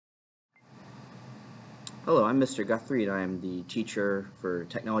Hello, I'm Mr. Guthrie, and I am the teacher for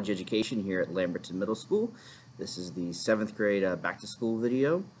technology education here at Lamberton Middle School. This is the 7th grade back to school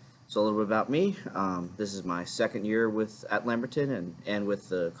video. So a little bit about me. This is my second year at Lamberton and with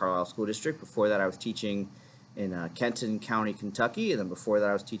the Carlisle School District. Before that I was teaching in Kenton County, Kentucky, and then before that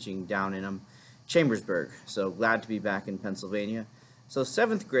I was teaching down in Chambersburg. So glad to be back in Pennsylvania. So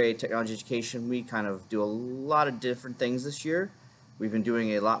 7th grade technology education, we kind of do a lot of different things this year. We've been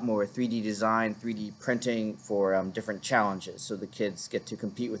doing a lot more 3D design, 3D printing for different challenges. So the kids get to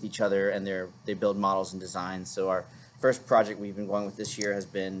compete with each other and they build models and designs. So our first project we've been going with this year has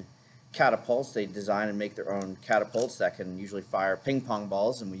been catapults. They design and make their own catapults that can usually fire ping pong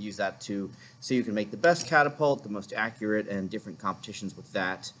balls, and we use that so you can make the best catapult, the most accurate, and different competitions with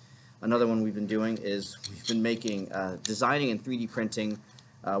that. Another one we've been doing is we've been making, designing and 3D printing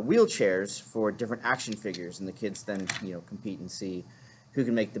wheelchairs for different action figures, and the kids then compete and see who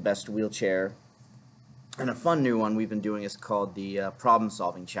can make the best wheelchair. And a fun new one we've been doing is called the problem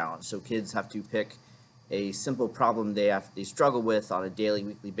solving challenge. So kids have to pick a simple problem they struggle with on a daily,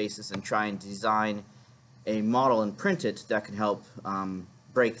 weekly basis and try and design a model and print it that can help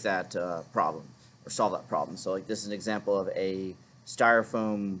break that problem or solve that problem. So like this is an example of a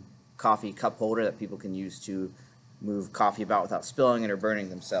styrofoam coffee cup holder that people can use to move coffee about without spilling it or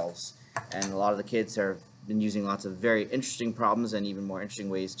burning themselves. And a lot of the kids have been using lots of very interesting problems and even more interesting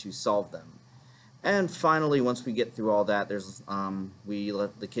ways to solve them. And finally, once we get through all that, we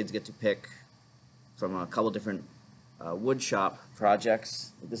let the kids get to pick from a couple different wood shop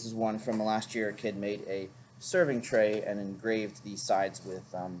projects. This is one from last year. A kid made a serving tray and engraved the sides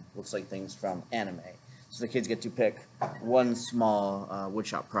with looks like things from anime. So the kids get to pick one small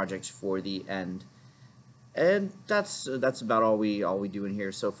woodshop project for the end. And that's about all we do in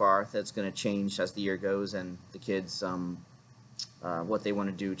here so far. That's going to change as the year goes, and the kids what they want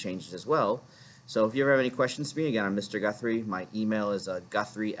to do changes as well. So if you ever have any questions for me, again, I'm Mr. Guthrie. My email is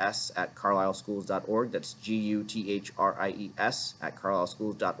guthries@carlisleschools.org. That's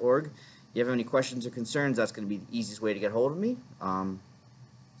GUTHRIES@carlisleschools.org. If you have any questions or concerns, that's going to be the easiest way to get hold of me.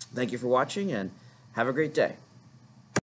 Thank you for watching, and have a great day.